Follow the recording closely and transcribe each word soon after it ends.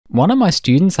One of my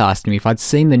students asked me if I'd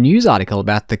seen the news article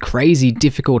about the crazy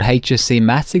difficult HSC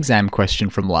Maths exam question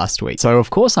from last week. So of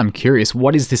course I'm curious,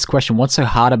 what is this question? What's so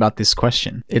hard about this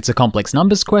question? It's a complex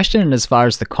numbers question, and as far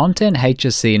as the content,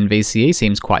 HSC and VCE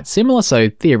seems quite similar, so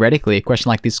theoretically a question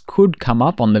like this could come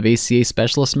up on the VCE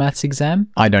Specialist Maths exam.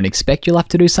 I don't expect you'll have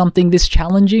to do something this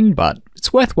challenging, but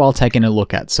it's worthwhile taking a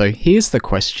look at. So here's the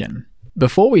question.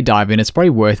 Before we dive in, it's probably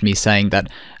worth me saying that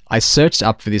I searched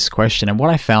up for this question, and what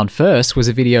I found first was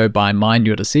a video by Mind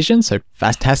Your Decision. So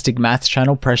fantastic maths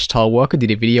channel, Presh Talwalkar, did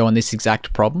a video on this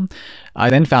exact problem. I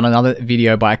then found another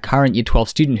video by a current Year 12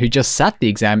 student who just sat the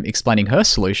exam explaining her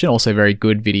solution, also a very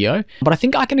good video. But I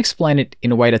think I can explain it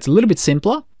in a way that's a little bit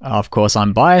simpler. Of course,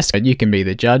 I'm biased, but you can be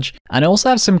the judge. And I also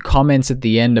have some comments at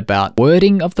the end about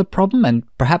wording of the problem and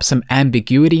perhaps some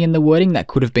ambiguity in the wording that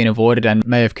could have been avoided and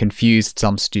may have confused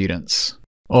some students.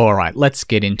 Alright, let's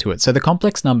get into it. So the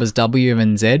complex numbers w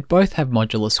and z both have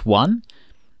modulus 1,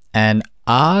 and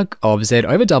arg of z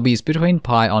over w is between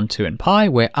pi on 2 and pi,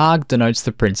 where arg denotes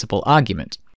the principal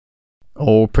argument.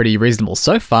 All pretty reasonable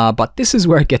so far, but this is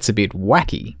where it gets a bit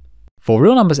wacky. For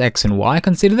real numbers x and y,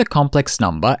 consider the complex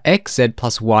number xz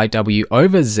plus yw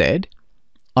over z.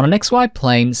 On an xy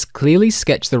plane, clearly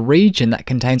sketch the region that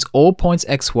contains all points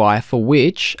xy for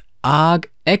which arg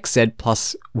xz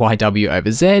plus yw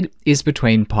over z is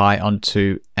between pi on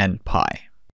 2 and pi.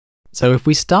 So if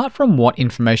we start from what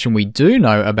information we do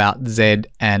know about z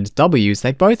and w's,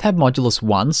 they both have modulus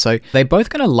 1, so they're both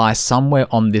going to lie somewhere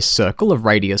on this circle of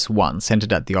radius 1,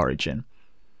 centered at the origin.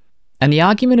 And the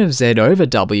argument of z over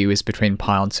w is between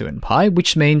pi on 2 and pi,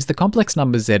 which means the complex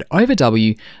number z over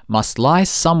w must lie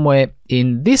somewhere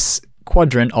in this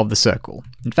quadrant of the circle.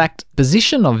 In fact,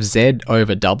 position of z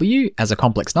over w as a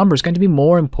complex number is going to be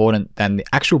more important than the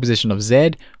actual position of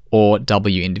z or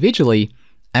w individually,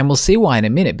 and we'll see why in a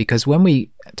minute, because when we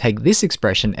take this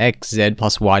expression xz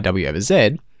plus yw over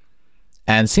z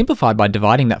and simplify by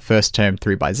dividing that first term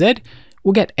through by z,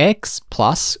 we'll get x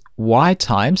plus y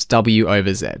times w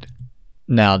over z.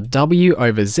 Now w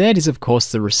over z is of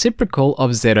course the reciprocal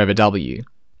of z over w.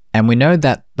 And we know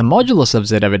that the modulus of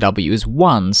z over w is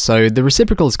 1, so the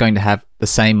reciprocal is going to have the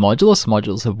same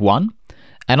modulus of 1,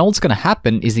 and all that's going to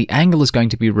happen is the angle is going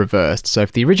to be reversed. So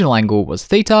if the original angle was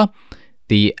theta,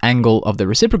 the angle of the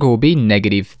reciprocal will be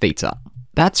negative theta.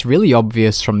 That's really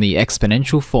obvious from the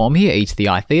exponential form here, e to the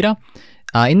I theta.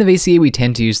 In the VCE, we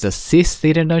tend to use the cis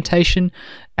theta notation,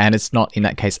 and it's not in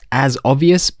that case as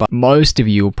obvious, but most of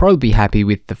you will probably be happy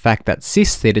with the fact that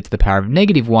cis theta to the power of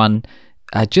negative 1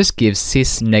 just gives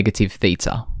cis negative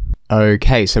theta.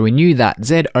 Okay, so we knew that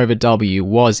z over w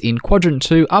was in quadrant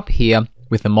 2 up here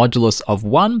with a modulus of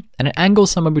 1 and an angle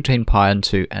somewhere between pi on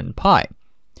 2 and pi.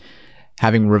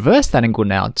 Having reversed that angle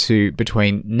now to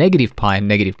between negative pi and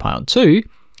negative pi on 2,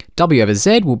 w over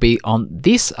z will be on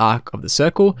this arc of the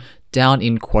circle down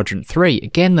in quadrant 3.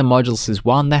 Again, the modulus is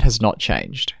 1, that has not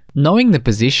changed. Knowing the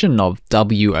position of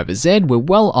w over z, we're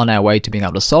well on our way to being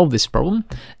able to solve this problem,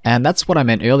 and that's what I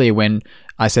meant earlier when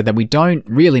I said that we don't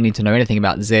really need to know anything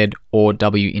about z or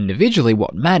w individually.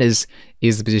 What matters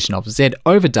is the position of z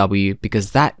over w,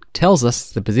 because that tells us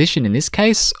the position in this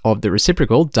case of the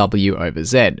reciprocal w over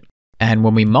z. And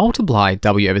when we multiply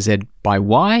w over z by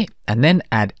y and then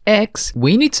add x,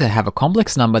 we need to have a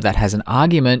complex number that has an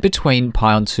argument between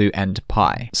pi on 2 and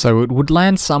pi. So it would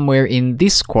land somewhere in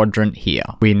this quadrant here.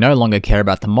 We no longer care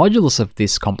about the modulus of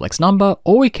this complex number.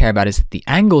 All we care about is that the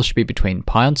angle should be between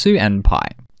pi on 2 and pi.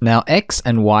 Now x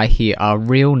and y here are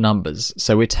real numbers,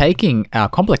 so we're taking our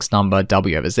complex number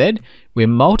w over z, we're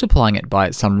multiplying it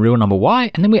by some real number y,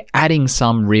 and then we're adding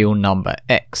some real number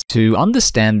x. To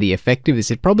understand the effect of this,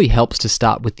 it probably helps to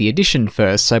start with the addition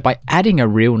first. So by adding a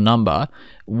real number,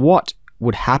 what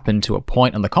would happen to a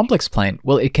point on the complex plane?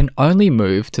 Well, it can only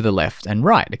move to the left and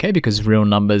right, okay, because real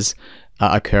numbers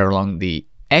occur along the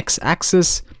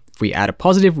x-axis. If we add a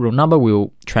positive real number, we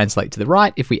will translate to the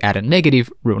right. If we add a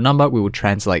negative real number, we will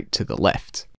translate to the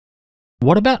left.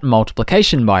 What about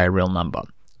multiplication by a real number?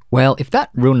 Well, if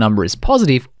that real number is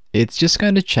positive, it's just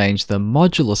going to change the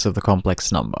modulus of the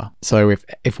complex number. So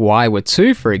if y were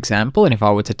 2, for example, and if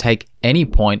I were to take any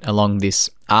point along this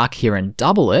arc here and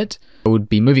double it, I would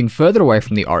be moving further away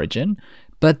from the origin.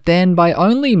 But then by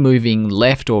only moving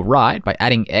left or right, by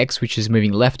adding x, which is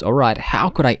moving left or right, how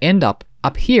could I end up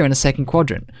here in the second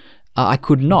quadrant? I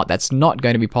could not. That's not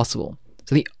going to be possible.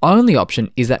 So the only option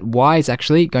is that y is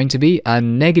actually going to be a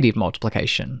negative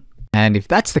multiplication. And if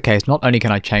that's the case, not only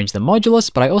can I change the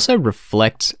modulus, but I also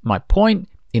reflect my point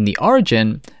in the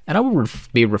origin, and I will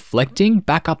be reflecting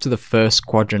back up to the first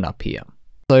quadrant up here.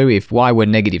 So if y were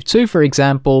negative 2, for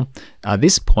example,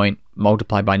 this point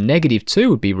multiplied by negative 2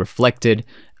 would be reflected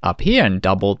up here and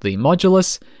double the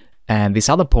modulus. And this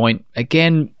other point,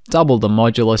 again, double the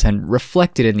modulus and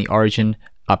reflect it in the origin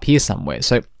up here somewhere.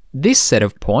 So this set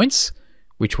of points,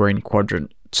 which were in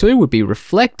quadrant 2, would be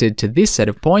reflected to this set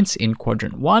of points in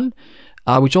quadrant 1,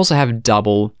 which also have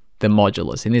double the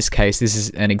modulus. In this case, this is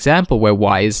an example where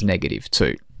y is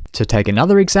 -2. To take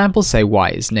another example, say y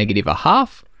is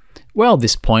 -1/2. Well,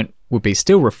 this point would be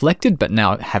still reflected, but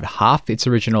now have half its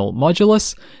original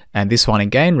modulus, and this one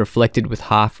again reflected with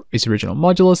half its original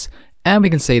modulus, and we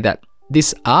can see that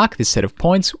this arc, this set of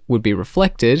points, would be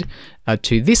reflected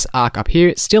to this arc up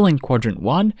here, still in quadrant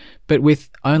 1, but with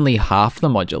only half the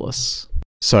modulus.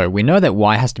 So we know that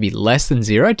y has to be less than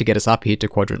 0 to get us up here to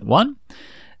quadrant 1,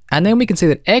 and then we can see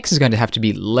that x is going to have to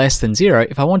be less than 0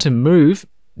 if I want to move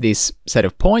this set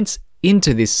of points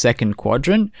into this second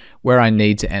quadrant where I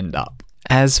need to end up.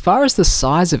 As far as the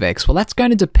size of x, well, that's going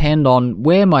to depend on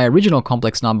where my original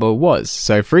complex number was.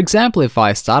 So for example, if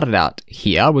I started out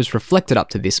here, was reflected up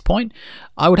to this point,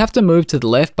 I would have to move to the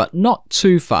left, but not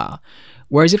too far.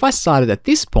 Whereas if I started at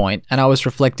this point and I was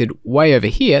reflected way over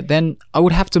here, then I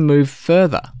would have to move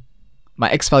further. My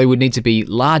x value would need to be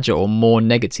larger or more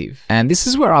negative. And this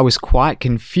is where I was quite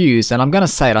confused, and I'm going to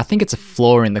say it, I think it's a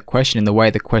flaw in the question, in the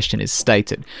way the question is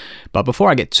stated. But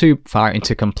before I get too far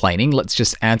into complaining, let's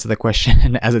just answer the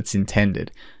question as it's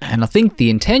intended. And I think the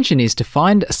intention is to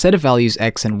find a set of values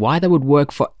x and y that would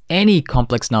work for any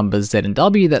complex numbers z and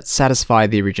w that satisfy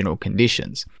the original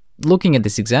conditions. Looking at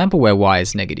this example where y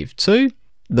is -2,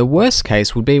 the worst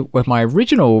case would be where my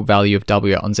original value of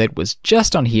w on z was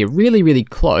just on here, really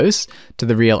close to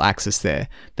the real axis there.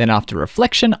 Then after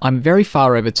reflection, I'm very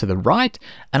far over to the right,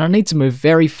 and I need to move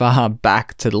very far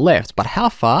back to the left. But how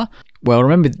far? Well,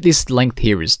 remember this length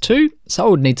here is 2, so I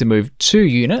would need to move 2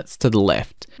 units to the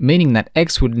left, meaning that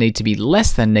x would need to be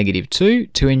less than -2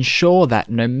 to ensure that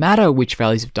no matter which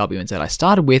values of w and z I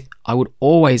started with, I would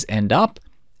always end up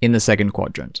in the second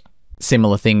quadrant.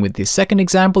 Similar thing with this second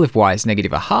example, if y is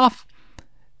 -1/2,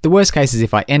 the worst case is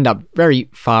if I end up very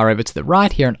far over to the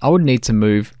right here, and I would need to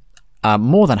move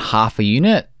more than half a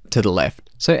unit to the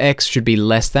left. So x should be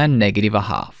less than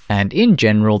 -1/2. And in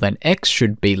general, then x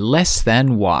should be less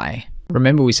than y.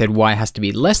 Remember we said y has to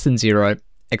be less than 0,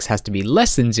 x has to be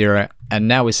less than 0, and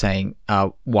now we're saying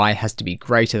y has to be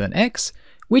greater than x,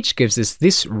 which gives us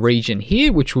this region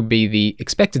here, which would be the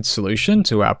expected solution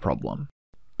to our problem.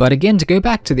 But again, to go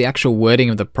back to the actual wording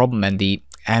of the problem and the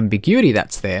ambiguity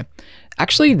that's there,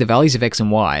 actually the values of x and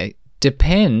y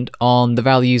depend on the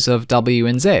values of w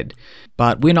and z.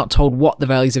 But we're not told what the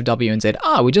values of w and z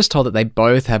are, we're just told that they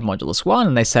both have modulus 1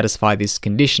 and they satisfy this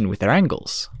condition with their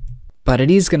angles. But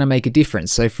it is going to make a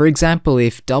difference. So for example,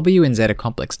 if w and z are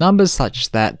complex numbers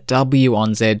such that w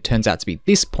on z turns out to be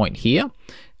this point here,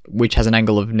 which has an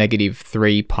angle of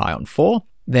 -3 pi on 4,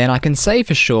 then I can say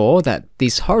for sure that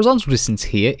this horizontal distance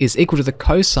here is equal to the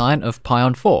cosine of pi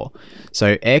on 4.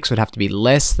 So x would have to be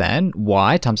less than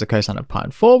y times the cosine of pi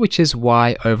on 4, which is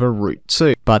y over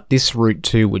 √2. But this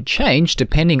 √2 would change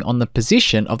depending on the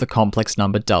position of the complex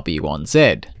number w on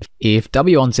z. If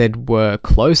w on z were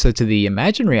closer to the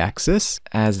imaginary axis,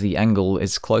 as the angle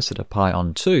is closer to pi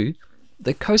on 2,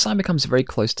 the cosine becomes very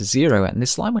close to 0, and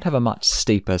this line would have a much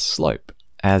steeper slope.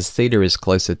 As theta is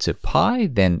closer to pi,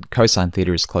 then cosine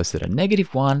theta is closer to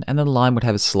 -1, and the line would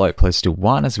have a slope close to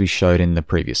 1, as we showed in the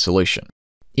previous solution.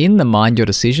 In the Mind Your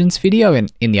Decisions video,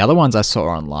 and in the other ones I saw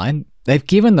online, they've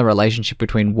given the relationship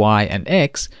between y and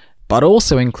x, but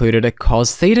also included a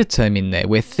cos theta term in there,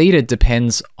 where theta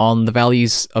depends on the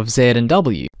values of z and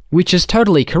w, which is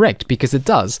totally correct because it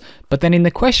does. But then in the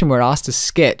question we're asked to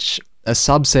sketch a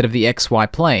subset of the xy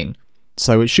plane,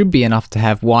 so it should be enough to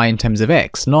have y in terms of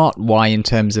x, not y in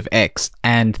terms of x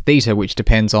and theta, which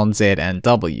depends on z and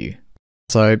w.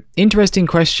 So, interesting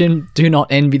question. Do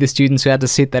not envy the students who had to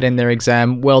sit that in their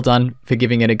exam. Well done for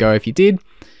giving it a go if you did.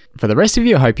 For the rest of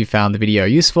you, I hope you found the video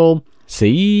useful.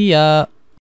 See ya!